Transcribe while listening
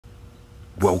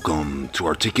Welcome to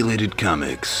Articulated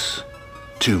Comics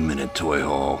 2-Minute Toy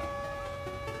Haul.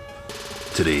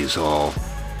 Today's haul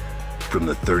from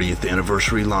the 30th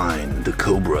anniversary line, the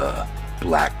COBRA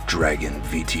Black Dragon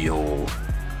V.T.O.L.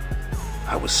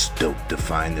 I was stoked to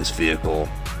find this vehicle.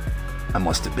 I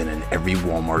must have been in every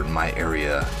Walmart in my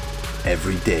area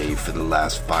every day for the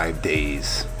last 5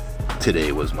 days.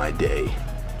 Today was my day.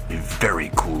 A very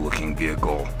cool looking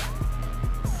vehicle.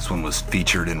 This one was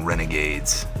featured in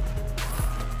Renegades.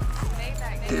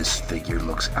 This figure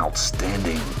looks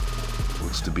outstanding.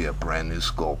 Looks to be a brand new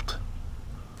sculpt.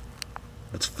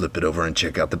 Let's flip it over and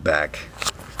check out the back.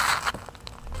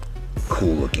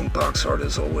 Cool looking box art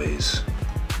as always.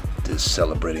 This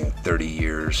celebrating 30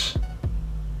 years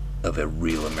of a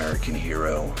real American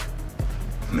hero.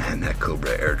 Man, that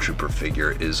COBRA Air Trooper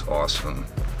figure is awesome.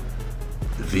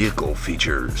 The vehicle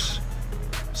features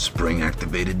spring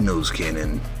activated nose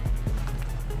cannon,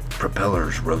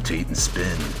 propellers rotate and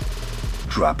spin,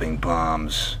 dropping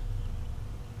bombs,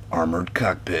 armored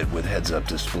cockpit with heads-up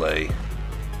display,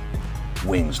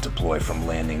 wings deploy from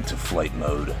landing to flight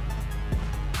mode.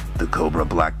 The COBRA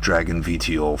Black Dragon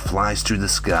V.T.O.L flies through the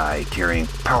sky carrying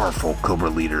powerful COBRA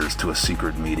leaders to a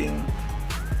secret meeting.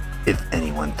 If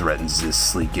anyone threatens this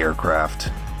sleek aircraft,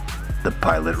 the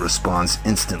pilot responds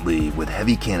instantly with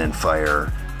heavy cannon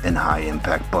fire and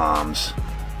high-impact bombs.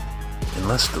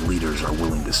 Unless the leaders are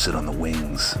willing to sit on the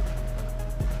wings.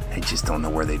 I just don't know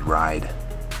where they'd ride.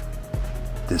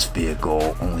 This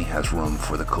vehicle only has room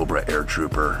for the COBRA Air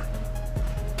Trooper.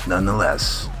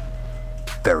 Nonetheless,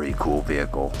 very cool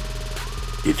vehicle.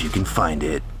 If you can find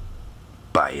it,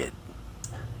 buy it.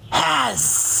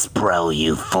 Hasbro,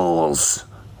 you fools!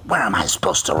 Where am I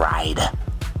supposed to ride?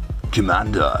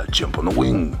 Commander, jump on the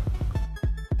wing.